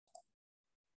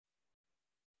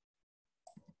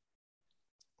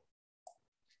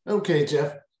Okay,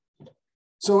 Jeff.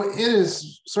 So it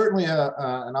is certainly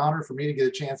an honor for me to get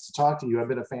a chance to talk to you. I've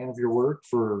been a fan of your work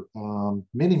for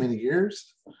many, many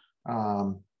years.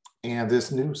 Um, and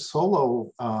this new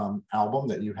solo album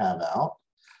that you have out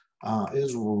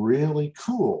is really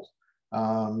cool.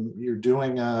 You're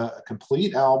doing a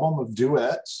complete album of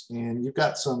duets, and you've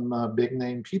got some big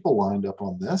name people lined up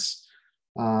on this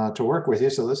to work with you.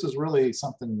 So this is really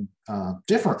something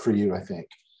different for you, I think.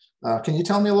 Can you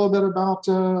tell me a little bit about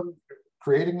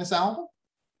creating this album?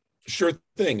 Sure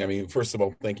thing. I mean, first of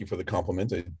all, thank you for the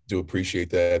compliment. I do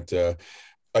appreciate that.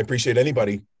 I appreciate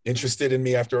anybody interested in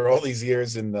me after all these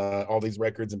years and all these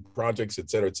records and projects,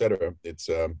 et cetera, et cetera.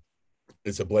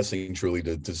 It's a blessing truly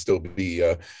to still be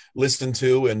listened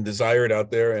to and desired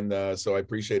out there. And so I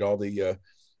appreciate all the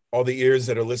ears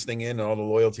that are listening in and all the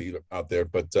loyalty out there.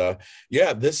 But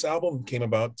yeah, this album came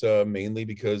about mainly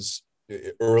because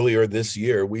earlier this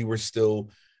year we were still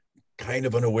kind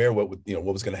of unaware what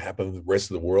was going to happen with the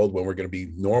rest of the world, when we're going to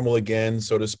be normal again,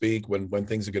 so to speak, when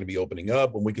things are going to be opening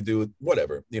up, when we could do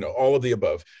whatever, all of the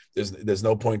above. There's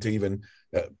no point to even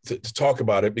to talk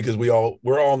about it, because we're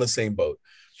all in the same boat.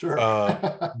 Sure.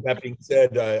 That being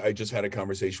said, I just had a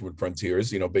conversation with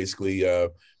Frontiers. Basically,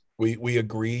 we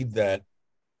agreed that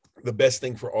the best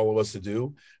thing for all of us to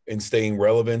do in staying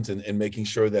relevant and making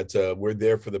sure that we're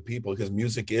there for the people, because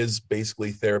music is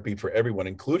basically therapy for everyone,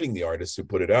 including the artists who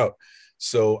put it out.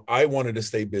 So I wanted to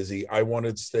stay busy. I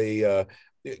wanted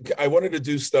to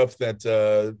do stuff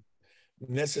that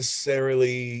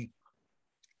necessarily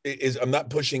is, I'm not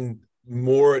pushing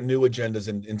more new agendas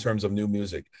in terms of new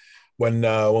music. When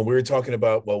we were talking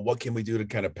about, well, what can we do to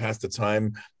kind of pass the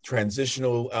time,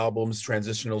 transitional albums,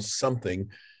 transitional something,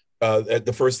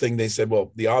 the first thing they said,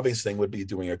 well, the obvious thing would be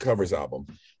doing a covers album.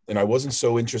 And I wasn't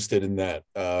so interested in that.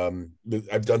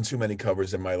 I've done too many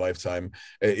covers in my lifetime.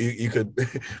 You could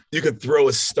you could throw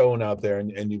a stone out there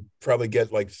and you probably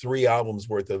get like 3 albums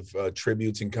worth of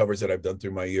tributes and covers that I've done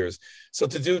through my years. So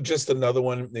to do just another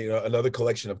one, another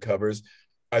collection of covers,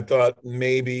 I thought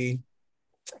maybe,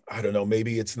 I don't know,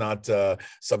 maybe it's not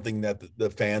something that the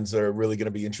fans are really going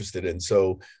to be interested in.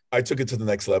 So I took it to the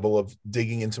next level of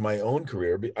digging into my own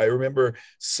career. I remember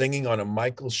singing on a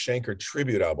Michael Schenker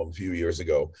tribute album a few years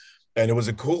ago. And it was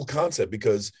a cool concept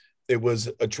because it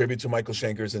was a tribute to Michael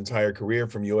Schenker's entire career,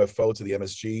 from UFO to the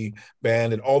MSG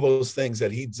band and all those things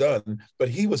that he'd done, but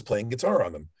he was playing guitar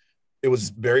on them. It was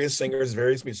various singers,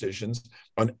 various musicians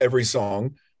on every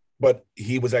song, but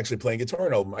he was actually playing guitar in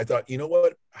an album. I thought, you know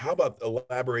what? How about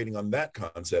elaborating on that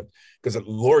concept? Because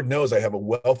Lord knows I have a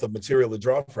wealth of material to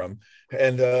draw from,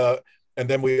 and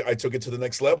then I took it to the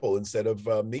next level. Instead of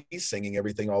me singing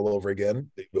everything all over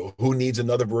again, who needs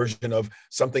another version of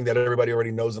something that everybody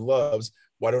already knows and loves?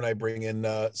 Why don't I bring in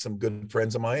some good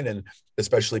friends of mine, and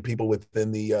especially people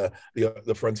within the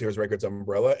Frontiers Records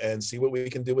umbrella, and see what we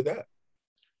can do with that?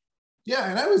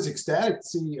 Yeah, and I was ecstatic to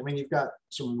see. I mean, you've got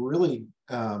some really,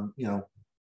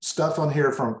 stuff on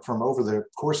here from over the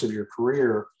course of your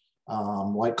career,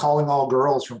 like "Calling All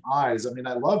Girls" from Eyes. I mean,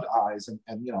 I loved Eyes, and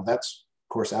that's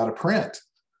of course out of print.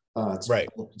 Right.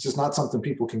 It's just not something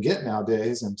people can get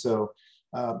nowadays, and so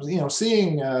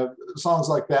seeing songs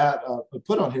like that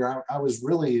put on here, I was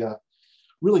really,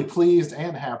 really pleased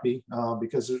and happy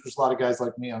because there's a lot of guys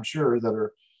like me, I'm sure,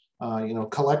 that are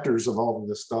collectors of all of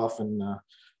this stuff, and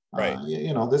Right.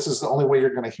 this is the only way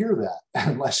you're going to hear that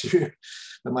unless you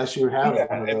have Yeah.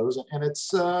 one of those. And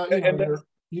it's And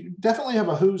you definitely have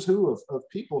a who's who of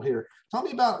people here. Tell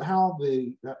me about how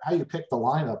you picked the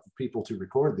lineup of people to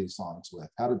record these songs with.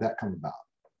 How did that come about?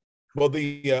 Well,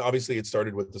 the obviously it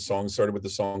started with the song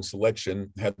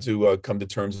selection. Had to come to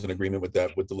terms and agreement with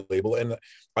that with the label, and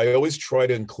I always try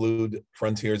to include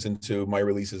Frontiers into my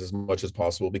releases as much as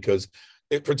possible, because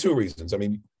for 2 reasons. I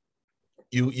mean,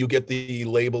 you get the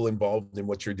label involved in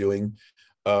what you're doing.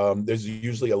 There's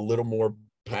usually a little more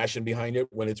passion behind it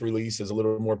when it's released. There's a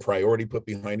little more priority put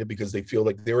behind it because they feel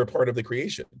like they're a part of the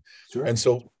creation. Sure. And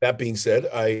so that being said,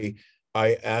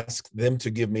 I asked them to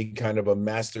give me kind of a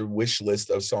master wish list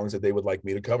of songs that they would like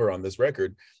me to cover on this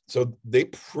record. So they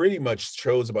pretty much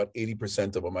chose about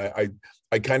 80% of them.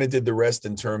 I kind of did the rest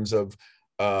in terms of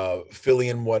filling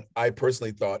in what I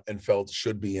personally thought and felt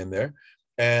should be in there.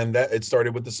 And that it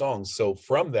started with the songs. So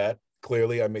from that,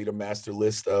 clearly I made a master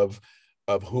list of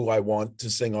who I want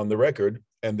to sing on the record.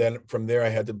 And then from there, I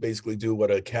had to basically do what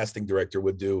a casting director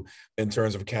would do in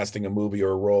terms of casting a movie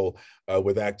or a role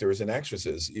with actors and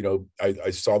actresses. I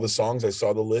saw the songs, I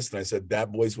saw the list, and I said, that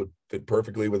voice would fit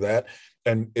perfectly with that.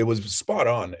 And it was spot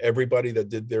on. Everybody that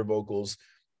did their vocals,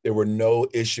 there were no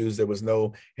issues. There was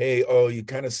no, hey, oh, you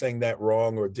kind of sang that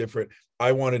wrong or different.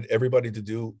 I wanted everybody to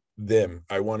do them.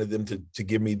 I wanted them to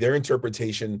give me their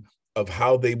interpretation of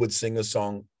how they would sing a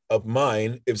song of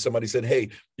mine if somebody said, hey,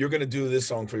 you're going to do this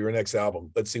song for your next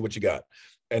album. Let's see what you got.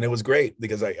 And it was great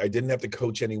because I didn't have to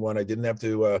coach anyone. I didn't have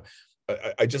to,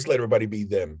 I just let everybody be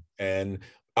them. And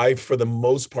I, for the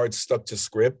most part, stuck to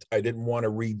script. I didn't want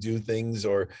to redo things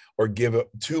or give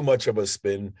too much of a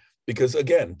spin because,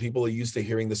 again, people are used to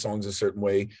hearing the songs a certain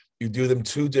way. You do them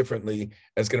too differently, and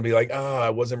it's going to be like, I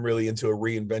wasn't really into a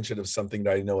reinvention of something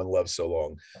that I know and love so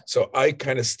long. So I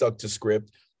kind of stuck to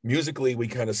script. Musically, we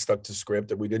kind of stuck to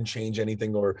script, and we didn't change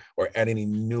anything or add any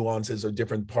nuances or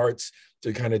different parts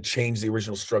to kind of change the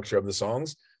original structure of the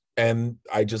songs. And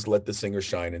I just let the singer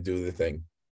shine and do the thing.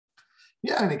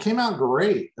 Yeah, and it came out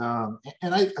great. And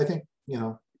I think, you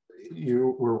know,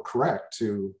 you were correct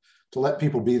to let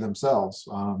people be themselves,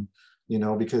 you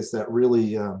know, because that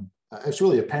really, it's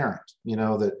really apparent, you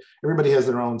know, that everybody has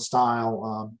their own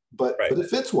style, but it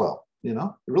fits well, you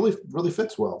know, it really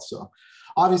fits well. So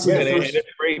obviously, and it's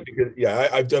great because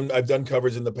I've done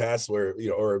covers in the past where, you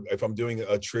know, or if I'm doing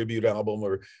a tribute album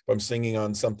or if I'm singing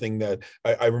on something that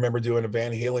I remember doing a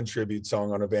Van Halen tribute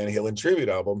song on a Van Halen tribute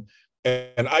album.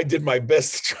 And I did my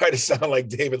best to try to sound like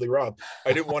David Lee Roth.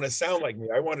 I didn't want to sound like me.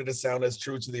 I wanted to sound as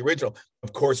true to the original.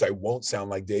 Of course, I won't sound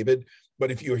like David,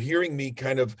 but if you're hearing me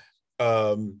kind of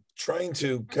trying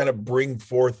to kind of bring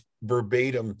forth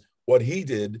verbatim what he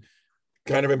did,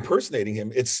 kind of impersonating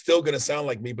him, it's still going to sound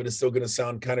like me, but it's still going to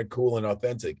sound kind of cool and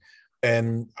authentic.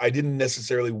 And I didn't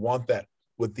necessarily want that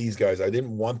with these guys. I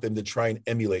didn't want them to try and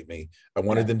emulate me. I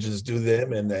wanted them to just do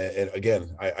them. And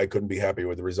again, I couldn't be happier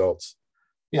with the results.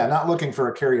 Yeah, not looking for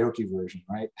a karaoke version,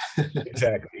 right?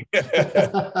 Exactly.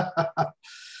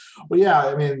 Well, yeah,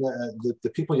 I mean,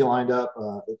 the people you lined up,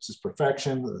 it's just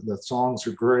perfection. The songs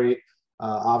are great.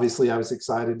 Obviously, I was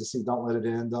excited to see Don't Let It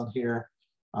End on here.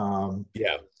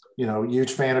 You know,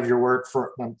 huge fan of your work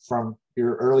from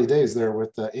your early days there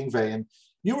with Yngwie. And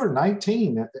you were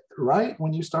 19, right,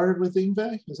 when you started with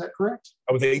Yngwie? Is that correct?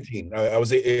 I was 18.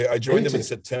 I joined them in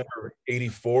September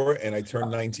 '84, and I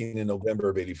turned 19 in November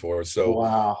of '84. So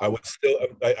wow. I was still,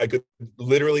 I could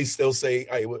literally still say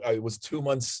I was 2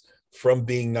 months from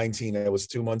being 19. I was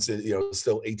 2 months, you know,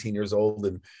 still 18 years old.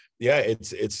 And yeah,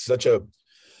 it's such a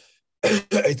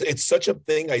it's such a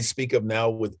thing I speak of now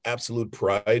with absolute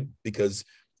pride, because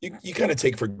you kind of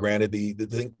take for granted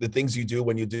the things you do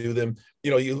when you do them. You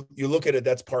know, you look at it,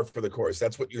 that's par for the course.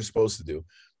 That's what you're supposed to do.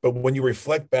 But when you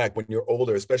reflect back, when you're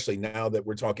older, especially now that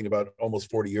we're talking about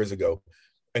almost 40 years ago,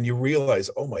 and you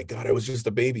realize, oh my God, I was just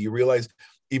a baby. You realize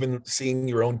even seeing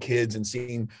your own kids and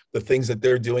seeing the things that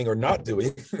they're doing or not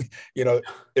doing, you know,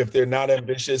 if they're not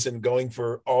ambitious and going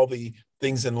for all the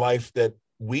things in life that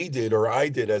we did or I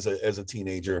did as a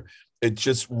teenager, it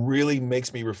just really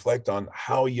makes me reflect on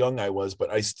how young I was, but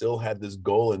I still had this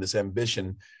goal and this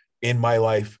ambition in my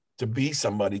life to be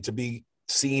somebody, to be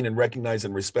seen and recognized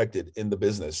and respected in the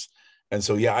business. And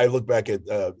so, yeah, I look back at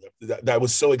I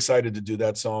was so excited to do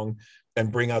that song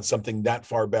and bring out something that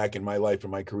far back in my life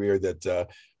and my career that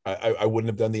I wouldn't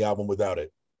have done the album without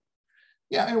it.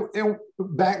 Yeah,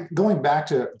 going back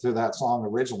to that song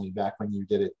originally, back when you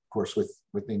did it, of course, with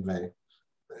Yngwie.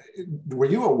 Were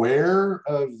you aware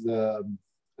of the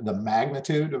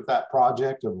magnitude of that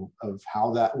project, of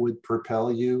how that would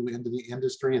propel you into the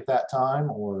industry at that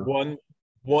time? Or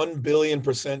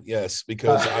 1,000,000,000% yes,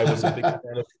 because I was a big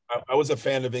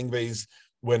fan of Yngwie's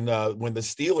when the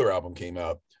Steeler album came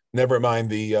out. Never mind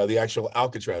the actual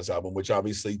Alcatraz album, which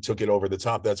obviously took it over the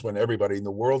top. That's when everybody in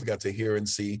the world got to hear and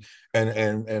see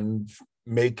and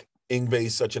make Yngwie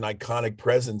such an iconic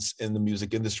presence in the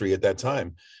music industry at that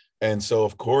time. And so,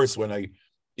 of course, when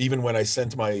I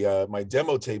sent my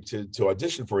demo tape to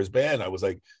audition for his band, I was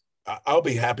like, I'll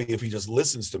be happy if he just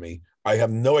listens to me. I have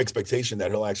no expectation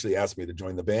that he'll actually ask me to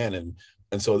join the band.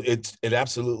 And so it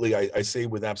absolutely, I say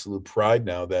with absolute pride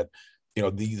now that, you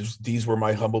know, these were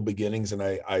my humble beginnings, and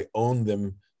I own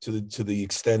them to the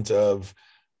extent of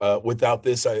without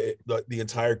this, the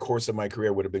entire course of my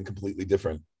career would have been completely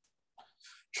different.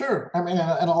 Sure. I mean,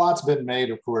 and a lot's been made,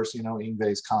 of course, you know,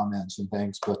 Yngwie's comments and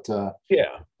things, but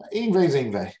yeah, Yngwie's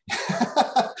Yngwie.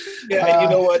 Yeah, you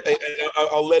know what?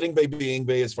 I'll let Yngwie be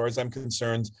Yngwie as far as I'm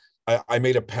concerned. I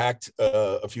made a pact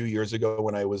a few years ago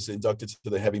when I was inducted to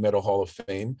the Heavy Metal Hall of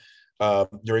Fame.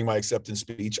 During my acceptance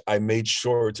speech, I made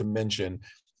sure to mention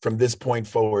from this point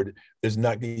forward, you're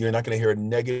not going to hear a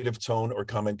negative tone or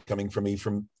comment coming from me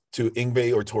to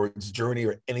Yngwie or towards Journey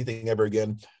or anything ever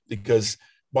again, because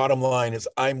bottom line is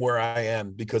I'm where I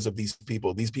am because of these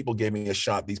people. These people gave me a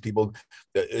shot. These people,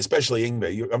 especially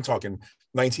Yngwie, I'm talking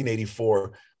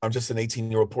 1984. I'm just an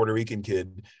 18-year-old Puerto Rican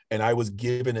kid, and I was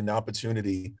given an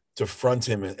opportunity to front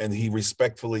him, and he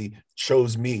respectfully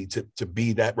chose me to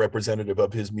be that representative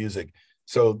of his music.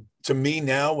 So to me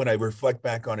now, when I reflect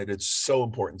back on it, it's so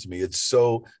important to me. It's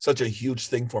such a huge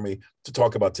thing for me to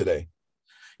talk about today.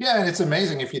 Yeah, and it's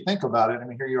amazing if you think about it. I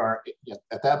mean, here you are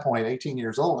at that point, 18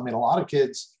 years old. I mean, a lot of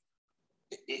kids,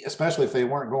 especially if they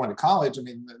weren't going to college, I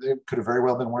mean, they could have very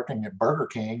well been working at Burger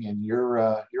King, and you're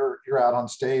out on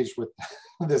stage with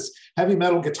this heavy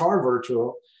metal guitar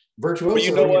virtuoso, but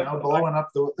you know what? blowing up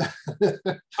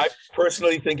the. I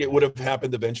personally think it would have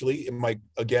happened eventually. It might,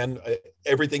 again,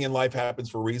 everything in life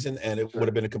happens for a reason, and it would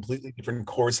have been a completely different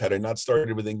course had I not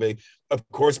started with Yngwie. Of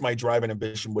course, my drive and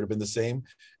ambition would have been the same,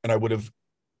 and I would have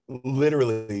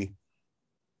literally,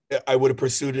 I would have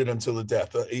pursued it until the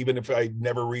death. Even if I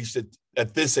never reached it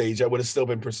at this age, I would have still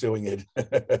been pursuing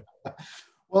it.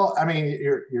 Well, I mean,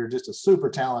 you're just a super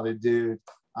talented dude.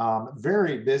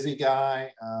 Very busy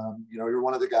guy. You're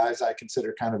one of the guys I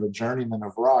consider kind of a journeyman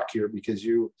of rock here, because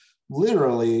you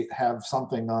literally have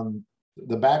something on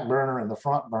the back burner and the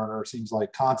front burner, seems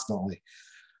like constantly.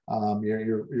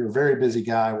 You're a very busy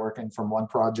guy, working from one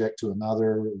project to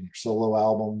another, your solo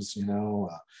albums,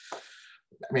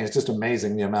 I mean, it's just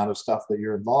amazing the amount of stuff that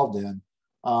you're involved in.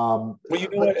 Well, you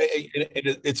know what?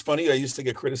 It's funny. I used to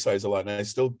get criticized a lot,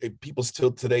 and people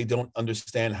still today don't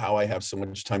understand how I have so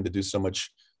much time to do so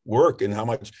much work, and how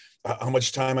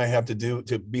much time I have to do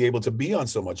to be able to be on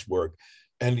so much work.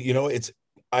 And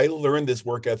I learned this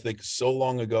work ethic so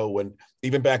long ago, when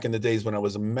even back in the days when I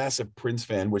was a massive Prince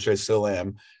fan, which I still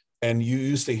am, and you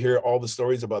used to hear all the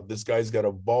stories about this guy's got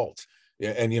a vault.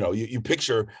 And you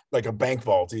picture like a bank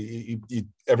vault. You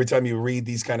every time you read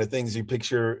these kind of things, you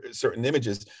picture certain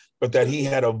images, but that he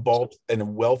had a vault and a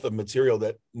wealth of material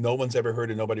that no one's ever heard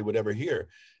and nobody would ever hear.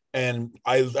 And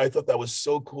I thought that was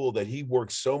so cool, that he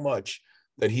worked so much,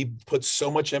 that he put so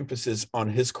much emphasis on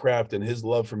his craft and his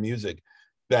love for music,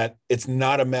 that it's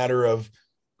not a matter of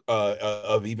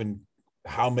even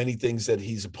how many things that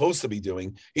he's supposed to be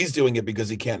doing. He's doing it because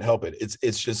he can't help it.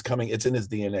 It's just coming. It's in his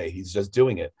DNA. He's just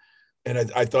doing it.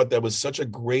 And I thought that was such a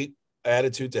great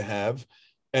attitude to have.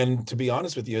 And to be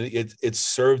honest with you, it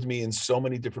served me in so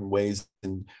many different ways,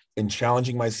 in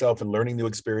challenging myself and learning new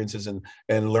experiences, and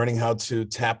learning how to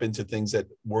tap into things that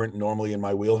weren't normally in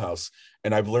my wheelhouse.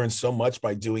 And I've learned so much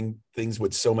by doing things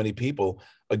with so many people.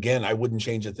 Again, I wouldn't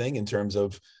change a thing in terms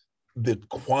of the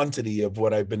quantity of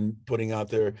what I've been putting out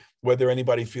there. Whether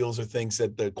anybody feels or thinks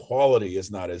that the quality is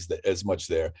not as much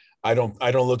there, I don't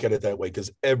look at it that way,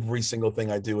 because every single thing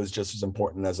I do is just as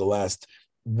important as the last,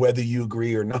 whether you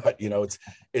agree or not.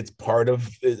 It's part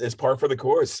for the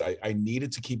course. I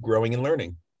needed to keep growing and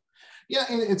learning. Yeah,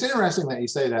 and it's interesting that you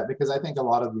say that, because I think a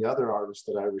lot of the other artists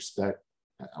that I respect,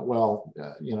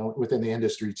 within the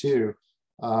industry too,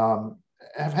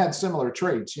 have had similar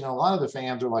traits. A lot of the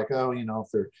fans are like, oh,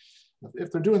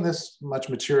 if they're doing this much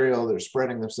material, they're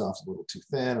spreading themselves a little too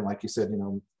thin. And like you said,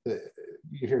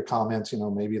 you hear comments,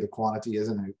 maybe the quantity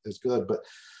isn't as good, but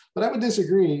I would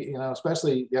disagree,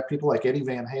 especially you have people like Eddie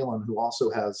Van Halen, who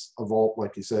also has a vault,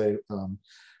 like you say,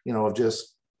 of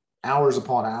just hours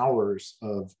upon hours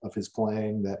of his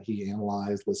playing that he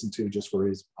analyzed, listened to just for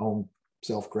his own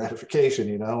self-gratification,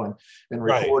 and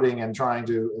recording, right, and trying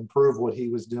to improve what he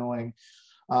was doing.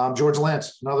 George Lynch,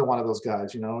 another one of those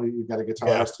guys. You've got a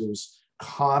guitarist who's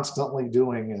constantly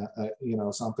doing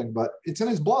something, but it's in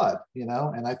his blood.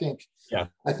 And I think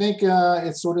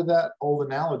it's sort of that old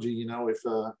analogy.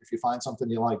 If you find something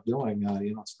you like doing,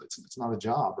 it's not a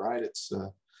job, right? It's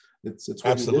what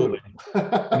absolutely. You do.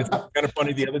 And it's kind of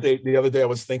funny. The other day I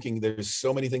was thinking, there's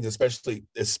so many things, especially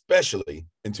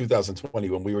in 2020,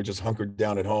 when we were just hunkered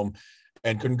down at home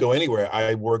and couldn't go anywhere.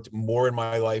 I worked more in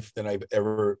my life than I've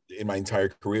ever in my entire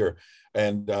career.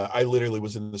 And I literally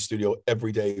was in the studio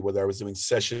every day, whether I was doing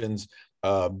sessions,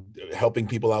 helping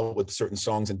people out with certain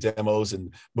songs and demos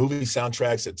and movie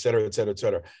soundtracks, et cetera, et cetera, et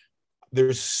cetera.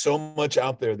 There's so much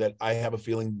out there that I have a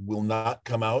feeling will not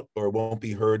come out or won't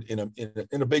be heard in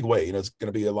a big way. It's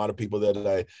going to be a lot of people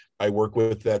that I work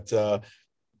with that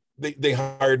they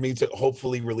hired me to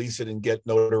hopefully release it and get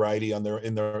notoriety on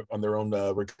their own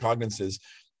recognizances,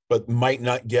 but might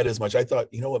not get as much. I thought,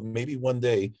 what, maybe one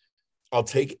day I'll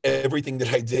take everything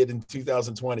that I did in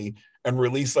 2020 and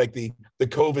release like the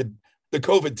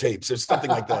COVID tapes or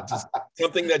something like that. Just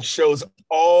something that shows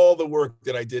all the work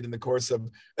that I did in the course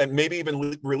of, and maybe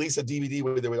even release a DVD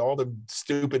with all the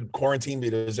stupid quarantine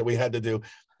videos that we had to do.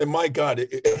 And my God,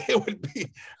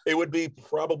 it would be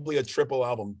probably a triple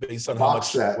album based A on how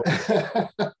box much. set.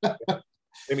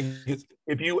 I mean,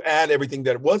 if you add everything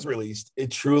that was released,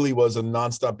 it truly was a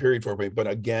nonstop period for me. But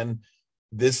again,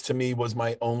 this to me was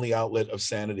my only outlet of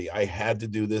sanity. I had to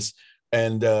do this,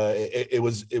 and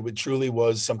it truly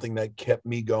was something that kept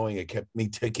me going. It kept me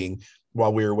ticking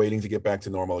while we were waiting to get back to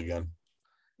normal again.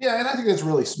 Yeah, and I think that's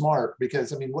really smart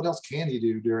because I mean, what else can you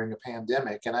do during a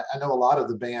pandemic? And I know a lot of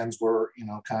the bands were,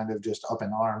 kind of just up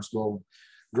in arms. Well,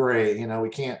 great, we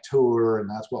can't tour, and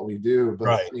that's what we do. But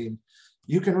Right. I mean,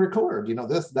 you can record.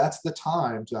 That's the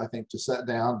time to, I think, to sit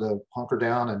down, to hunker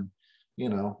down, and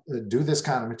do this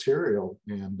kind of material.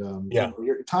 And Yeah.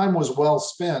 your time was well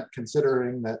spent,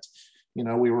 considering that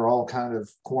we were all kind of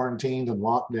quarantined and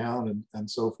locked down and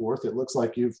so forth. It looks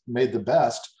like you've made the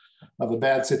best of a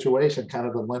bad situation, kind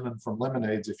of the lemon from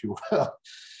lemonades, if you will.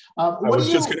 I was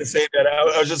just going to say that.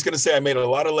 I was just going to say I made a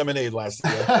lot of lemonade last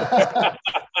year.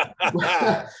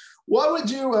 What would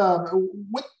you?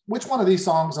 Which one of these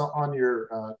songs on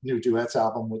your new duets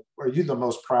album are you the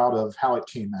most proud of? How it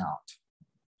came out?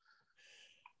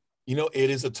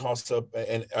 It is a toss-up,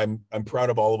 and I'm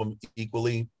proud of all of them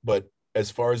equally. But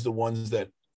as far as the ones that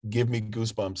give me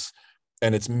goosebumps,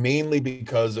 and it's mainly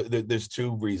because there's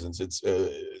two reasons. It's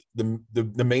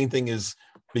the main thing is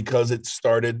because it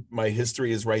started. My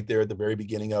history is right there at the very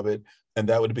beginning of it, and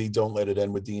that would be "Don't Let It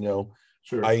End" with Dino.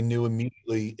 Sure. I knew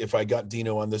immediately if I got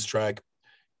Dino on this track,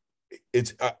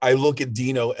 I look at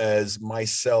Dino as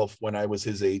myself when I was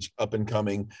his age, up and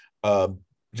coming,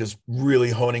 just really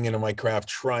honing into my craft,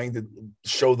 trying to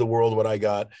show the world what I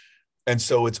got. And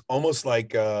so it's almost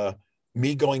like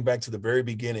me going back to the very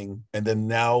beginning, and then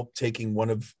now taking one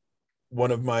of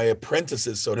my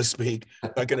apprentices, so to speak.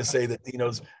 I'm not going to say that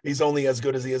he's only as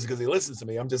good as he is because he listens to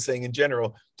me. I'm just saying in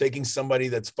general, taking somebody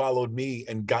that's followed me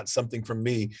and got something from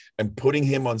me and putting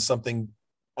him on something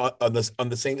on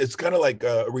the same. It's kind of like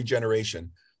a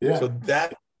regeneration. Yeah. So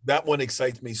that one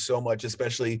excites me so much,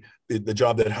 especially the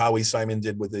job that Howie Simon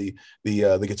did with the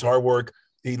guitar work.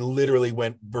 He literally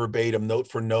went verbatim, note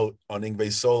for note on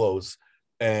Yngwie's solos.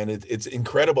 And it's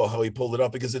incredible how he pulled it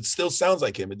off, because it still sounds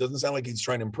like him. It doesn't sound like he's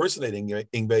trying to impersonate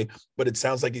Yngwie, but it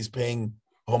sounds like he's paying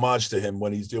homage to him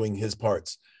when he's doing his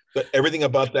parts. But everything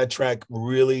about that track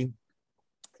really,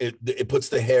 it puts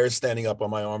the hair standing up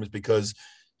on my arms, because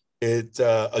it,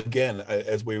 again,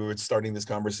 as we were starting this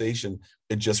conversation,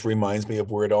 it just reminds me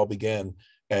of where it all began.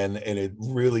 And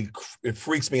it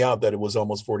freaks me out that it was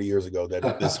almost 40 years ago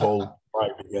that this whole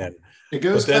ride began. It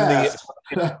goes fast.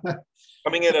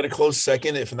 Coming in at a close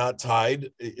second, if not tied,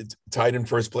 it's tied in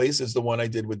first place, is the one I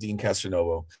did with Dean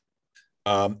Castronovo.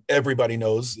 Everybody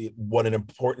knows what an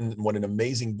important, what an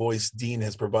amazing voice Dean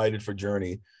has provided for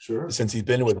Journey. Sure. Since he's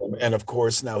been with them. And of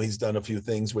course, now he's done a few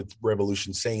things with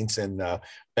Revolution Saints and the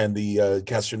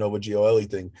Castronovo Gioeli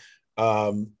thing.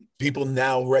 People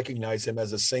now recognize him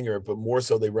as a singer, but more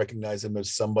so they recognize him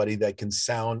as somebody that can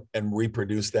sound and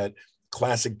reproduce that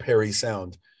classic Perry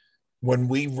sound. When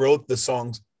we wrote the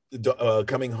songs,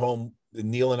 Coming Home,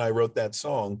 Neil and I wrote that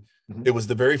song. Mm-hmm. It was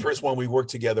the very first one we worked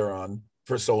together on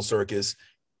for Soul Circus.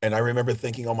 And I remember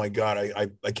thinking, oh my God, I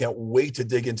can't wait to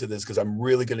dig into this, because I'm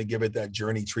really going to give it that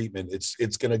Journey treatment.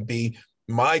 It's going to be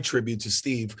my tribute to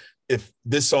Steve. If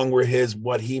this song were his,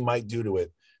 what he might do to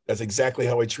it. That's exactly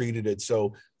how I treated it.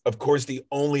 So of course, the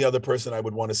only other person I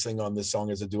would want to sing on this song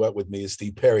as a duet with me is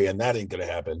Steve Perry, and that ain't going to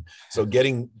happen. So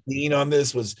getting Dean on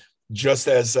this was just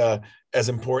as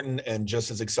important and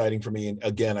just as exciting for me. And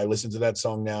again, I listen to that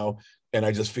song now, and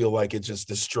I just feel like it just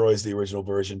destroys the original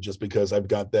version, just because I've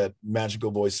got that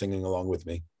magical voice singing along with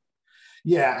me.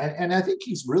 Yeah, and I think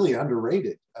he's really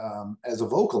underrated as a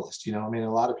vocalist. I mean,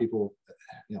 a lot of people,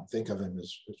 think of him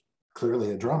as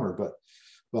clearly a drummer, but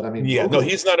I mean, yeah, no,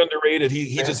 he's not underrated.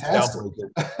 He just downplays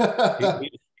it.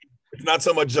 It's not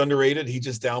so much underrated. He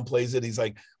just downplays it. He's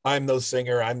like, I'm no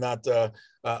singer. I'm not.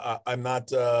 I'm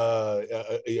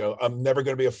never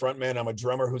going to be a front man. I'm a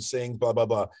drummer who sings. Blah blah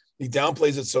blah. He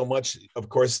downplays it so much. Of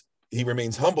course, he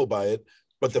remains humble by it.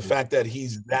 But the fact that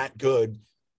he's that good,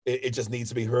 it just needs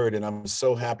to be heard. And I'm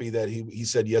so happy that he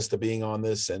said yes to being on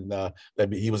this, and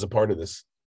that he was a part of this.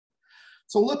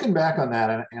 So looking back on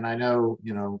that, and I know,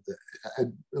 I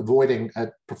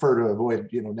prefer to avoid,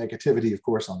 negativity, of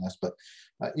course, on this, but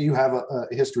you have a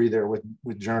history there with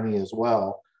Journey as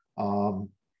well.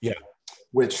 Yeah.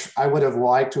 Which I would have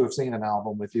liked to have seen an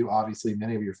album with you. Obviously,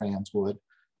 many of your fans would.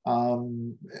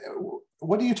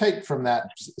 What do you take from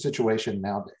that situation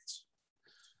nowadays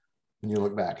when you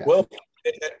look back at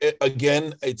it?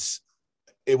 Again,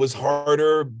 it was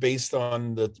harder based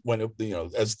on as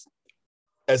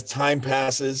as time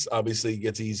passes, obviously it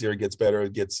gets easier, it gets better,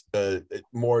 it gets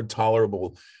more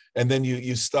tolerable, and then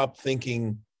you stop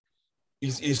thinking,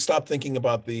 you stop thinking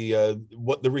about the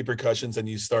what the repercussions, and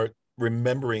you start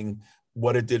remembering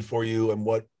what it did for you and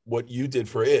what you did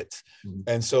for it. Mm-hmm.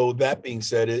 And so that being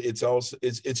said, it's also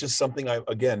it's just something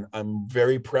I'm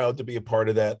very proud to be a part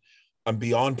of that. I'm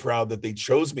beyond proud that they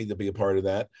chose me to be a part of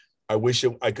that. I wish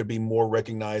I could be more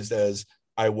recognized as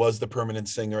I was the permanent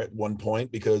singer at one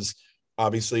point, because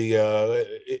obviously,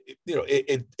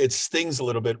 it stings a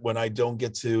little bit when I don't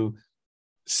get to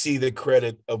see the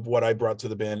credit of what I brought to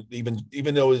the band,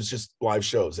 even though it's just live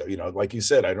shows. Like you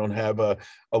said, I don't have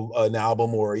an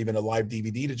album or even a live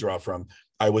DVD to draw from.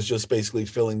 I was just basically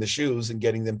filling the shoes and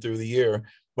getting them through the year.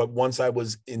 But once I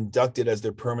was inducted as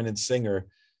their permanent singer,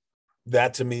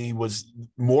 that to me was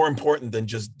more important than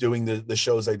just doing the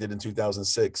shows I did in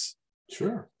 2006.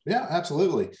 Sure. Yeah,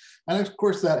 absolutely. And of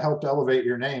course that helped elevate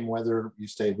your name, whether you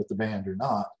stayed with the band or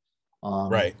not.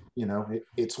 Right.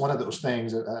 It's one of those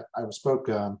things that I spoke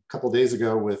a couple of days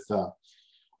ago with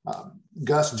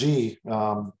Gus G,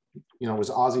 was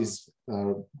Ozzy's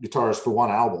guitarist for one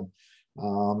album.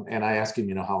 And I asked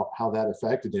him, how that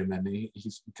affected him. And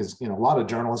he's because, a lot of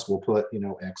journalists will put,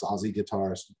 ex-Ozzy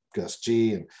guitarist Gus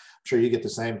G, and I'm sure you get the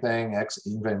same thing,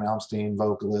 ex-Yngwie Malmsteen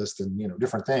vocalist, and,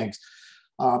 different things.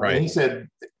 Right. And he said,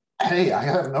 hey, I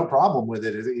have no problem with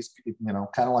it. He's,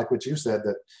 kind of like what you said,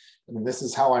 that, this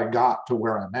is how I got to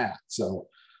where I'm at. So,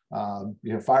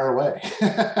 fire away,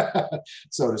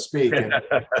 so to speak.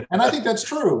 And I think that's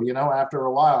true, after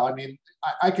a while. I mean,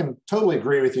 I can totally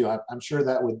agree with you. I'm sure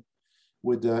that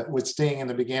would sting in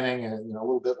the beginning, and, a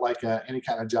little bit like any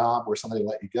kind of job where somebody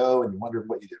let you go and you wondered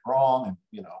what you did wrong,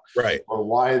 and, right, or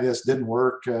why this didn't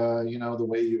work, the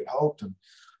way you had hoped. And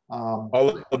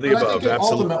all of the above.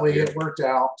 Ultimately, it worked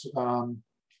out,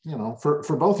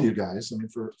 for both of you guys. I mean,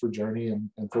 for Journey and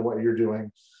for what you're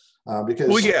doing,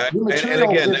 because your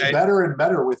material gets better and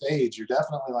better with age. You're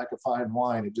definitely like a fine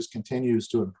wine; it just continues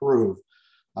to improve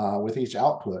with each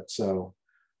output. So,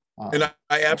 and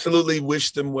I absolutely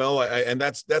wish them well. And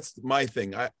that's my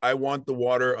thing. I want the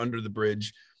water under the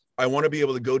bridge. I want to be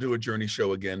able to go to a Journey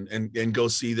show again and go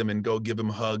see them and go give them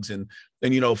hugs and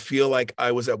feel like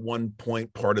I was at one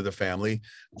point part of the family.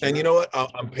 Sure. And you know what?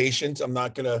 I'm patient. I'm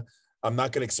not gonna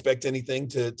expect anything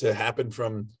to happen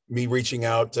from me reaching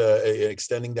out,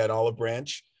 extending that olive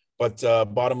branch. But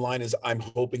bottom line is, I'm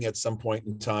hoping at some point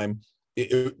in time,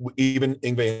 even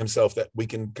Yngwie himself, that we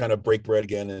can kind of break bread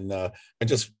again and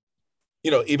just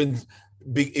even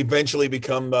eventually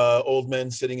become old men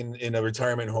sitting in a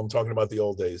retirement home talking about the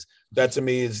old days. That to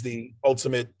me is the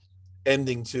ultimate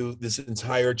ending to this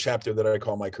entire chapter that I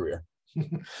call my career.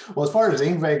 Well, as far as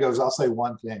Yngwie goes, I'll say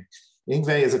one thing.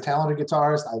 Yngwie is a talented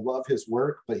guitarist. I love his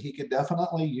work, but he could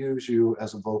definitely use you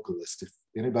as a vocalist if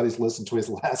anybody's listened to his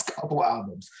last couple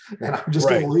albums. And I'm just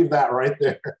going to leave that right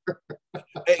there.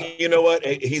 Hey, you know what?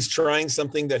 He's trying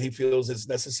something that he feels is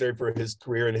necessary for his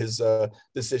career and his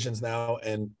decisions now,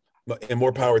 and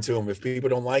more power to him. If people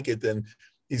don't like it, then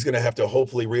he's going to have to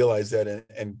hopefully realize that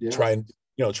and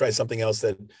try something else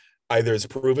that either is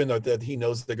proven or that he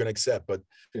knows they're going to accept. But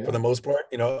for the most part,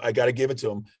 I got to give it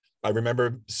to him. I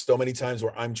remember so many times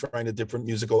where I'm trying a different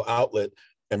musical outlet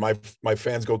and my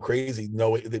fans go crazy.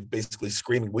 No, they're basically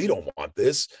screaming, "We don't want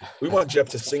this. We want Jeff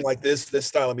to sing like this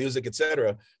style of music,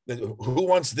 etc. Who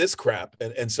wants this crap?"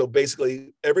 And so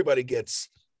basically everybody gets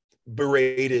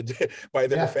berated by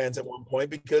their fans at one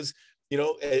point, because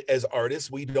as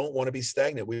artists, we don't want to be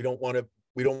stagnant. We don't want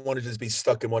to just be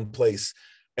stuck in one place.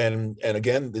 And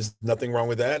again, there's nothing wrong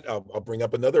with that. I'll bring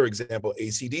up another example,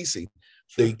 AC/DC.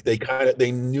 Sure.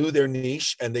 They knew their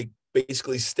niche and they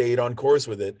basically stayed on course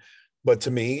with it. But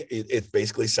to me, it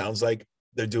basically sounds like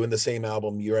they're doing the same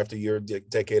album year after year,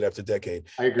 decade after decade.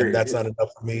 I agree. And that's not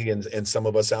enough for me and some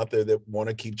of us out there that want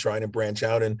to keep trying to branch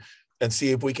out and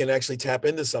see if we can actually tap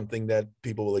into something that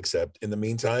people will accept. In the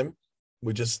meantime,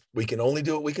 we can only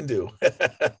do what we can do.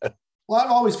 Well,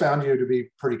 I've always found you to be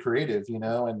pretty creative,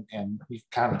 and you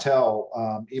kind of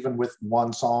tell, even with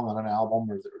one song on an album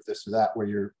or this or that, where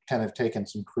you're kind of taking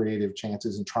some creative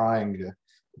chances and trying to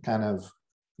kind of,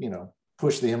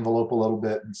 push the envelope a little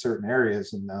bit in certain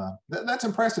areas. And that's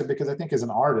impressive, because I think as an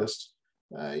artist,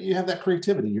 you have that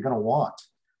creativity. You're going to want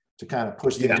to kind of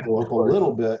push the envelope a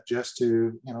little bit just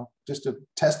to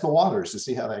test the waters to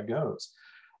see how that goes.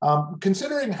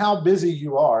 Considering how busy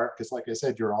you are, because like I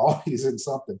said, you're always in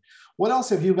something, what else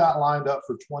have you got lined up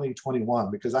for 2021?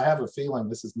 Because I have a feeling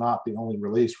this is not the only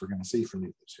release we're going to see from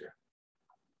you this year.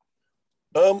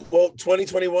 Well,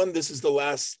 2021, this is the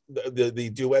last, the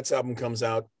Duets album comes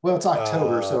out. Well, it's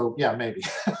October, so yeah, maybe.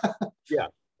 Yeah.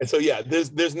 And so yeah,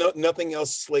 there's nothing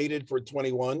else slated for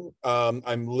 21.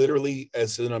 I'm literally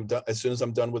as soon as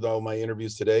I'm done with all my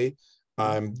interviews today,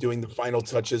 I'm doing the final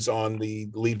touches on the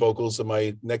lead vocals of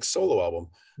my next solo album.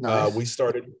 Nice.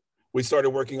 We started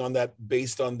working on that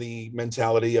based on the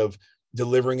mentality of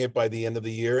delivering it by the end of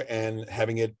the year and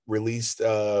having it released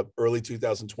early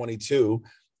 2022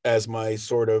 as my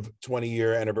sort of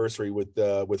 20-year anniversary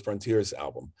with Frontiers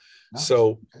album. Nice.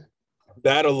 So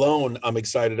that alone I'm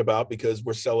excited about because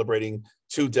we're celebrating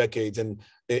 2 decades. And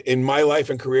in my life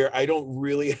and career, I don't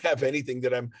really have anything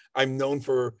that I'm known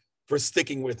for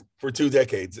sticking with for 2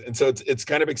 decades. And so it's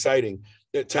kind of exciting.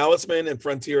 Talisman and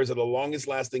Frontiers are the longest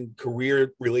lasting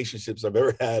career relationships I've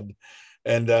ever had.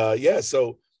 And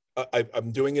so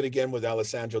I'm doing it again with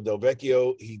Alessandro Del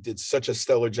Vecchio. He did such a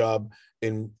stellar job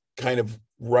in kind of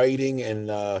writing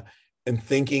and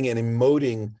thinking and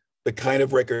emoting the kind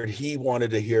of record he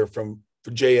wanted to hear for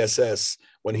JSS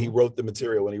when he wrote the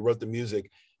material, when he wrote the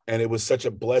music. And it was such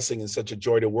a blessing and such a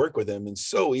joy to work with him, and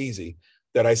so easy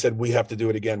that I said, we have to do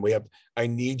it again. I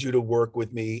need you to work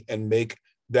with me and make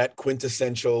that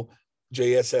quintessential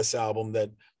JSS album that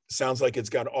sounds like it's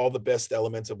got all the best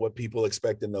elements of what people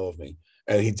expect and know of me.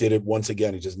 And he did it once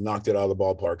again. He just knocked it out of the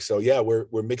ballpark. So yeah, we're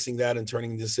mixing that and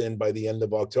turning this in by the end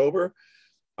of October.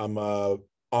 I'm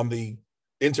on the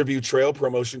interview trail,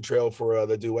 promotion trail for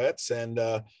the duets, and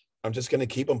I'm just going to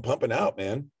keep them pumping out,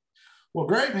 man. Well,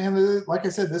 great, man. Like I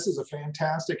said, this is a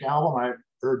fantastic album. I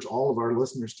urge all of our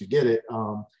listeners to get it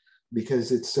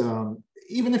because it's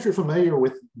even if you're familiar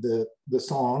with the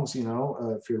songs,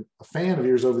 if you're a fan of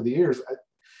yours over the years,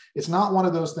 it's not one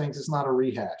of those things. It's not a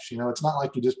rehash. It's not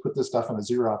like you just put this stuff in a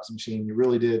Xerox machine. You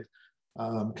really did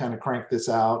kind of crank this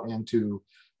out into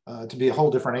to be a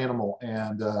whole different animal,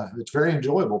 and it's very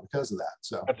enjoyable because of that.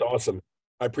 So that's awesome.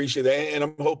 I appreciate that, and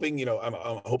I'm hoping, I'm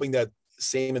hoping that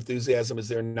same enthusiasm is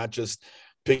there, not just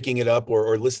picking it up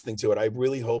or listening to it. I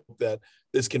really hope that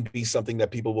this can be something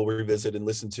that people will revisit and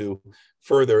listen to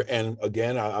further. And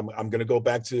again, I'm going to go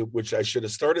back to, which I should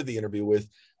have started the interview with.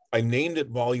 I named it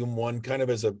Volume 1 kind of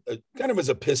as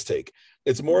a piss take.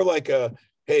 It's more like a,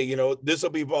 hey, this will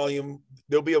be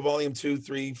there'll be a Volume 2,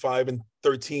 3, 5, and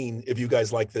 13 if you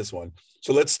guys like this one.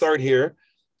 So let's start here.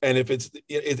 And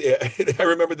if I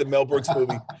remember the Mel Brooks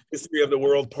movie, History of the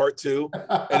World Part 2,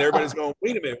 and everybody's going,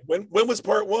 wait a minute, when was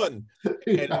Part 1? And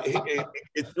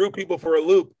it threw people for a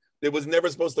loop. There was never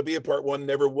supposed to be a Part 1,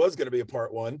 never was going to be a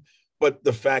Part 1. But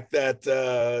the fact that,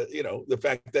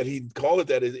 he called it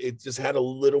that, it just had a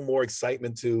little more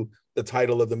excitement to the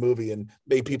title of the movie and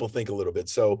made people think a little bit.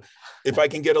 So if I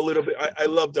can get a little bit, I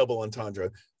love double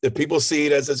entendre. If people see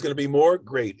it as there's going to be more,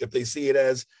 great. If they see it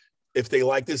as, if they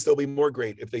like this, there'll be more,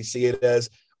 great. If they see it as,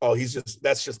 oh,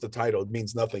 that's just the title, it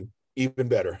means nothing, even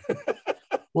better.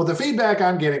 Well, the feedback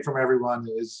I'm getting from everyone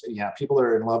is, people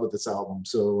are in love with this album.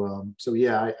 So,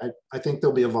 I think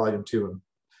there'll be a Volume 2. I'm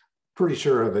pretty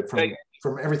sure of it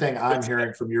from everything I'm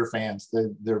hearing from your fans.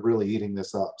 They're really eating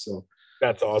this up. So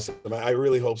that's awesome. I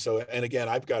really hope so. And again,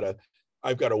 I've got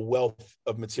a wealth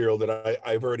of material that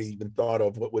I've already even thought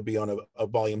of what would be on a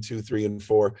Volume 2, 3, and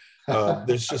 4.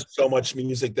 There's just so much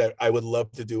music that I would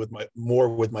love to do with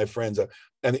my friends,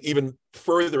 and even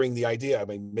furthering the idea. I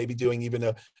mean, maybe doing even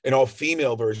an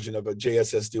all-female version of a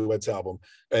JSS duets album.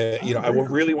 I would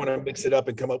really want to mix it up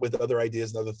and come up with other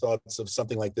ideas and other thoughts of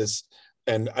something like this.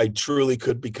 And it truly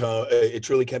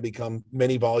can become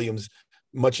many volumes,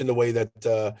 much in the way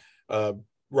that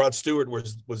Rod Stewart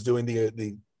was doing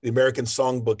the American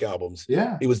Songbook albums.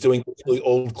 Yeah, he was doing really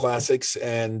old classics,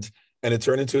 and it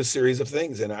turned into a series of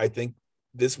things. And I think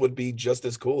this would be just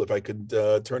as cool if I could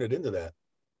turn it into that.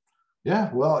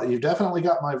 Yeah, well, you definitely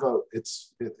got my vote.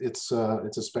 It's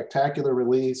a spectacular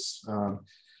release.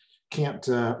 Can't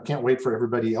wait for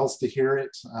everybody else to hear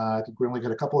it. I think we only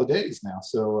got a couple of days now,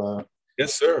 so.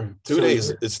 Yes, sir. 2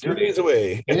 days. It's 2 days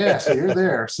away. Yeah, so you're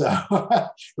there. So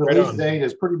release date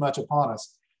is pretty much upon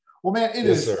us. Well, man, it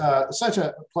is such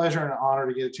a pleasure and an honor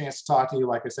to get a chance to talk to you.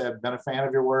 Like I said, I've been a fan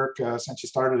of your work since you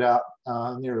started out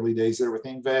in the early days there with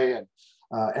Yngwie, and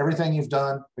everything you've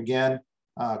done, again,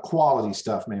 quality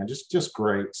stuff, man, just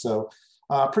great. So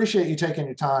appreciate you taking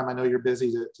your time. I know you're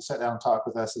busy to sit down and talk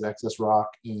with us at Excess Rock,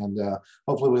 and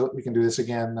hopefully we can do this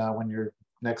again when your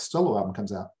next solo album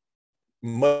comes out.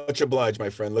 Much obliged,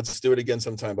 my friend. Let's do it again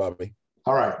sometime, Bobby.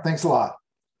 All right. Thanks a lot.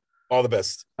 All the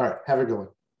best. All right. Have a good one.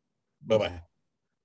 Bye-bye.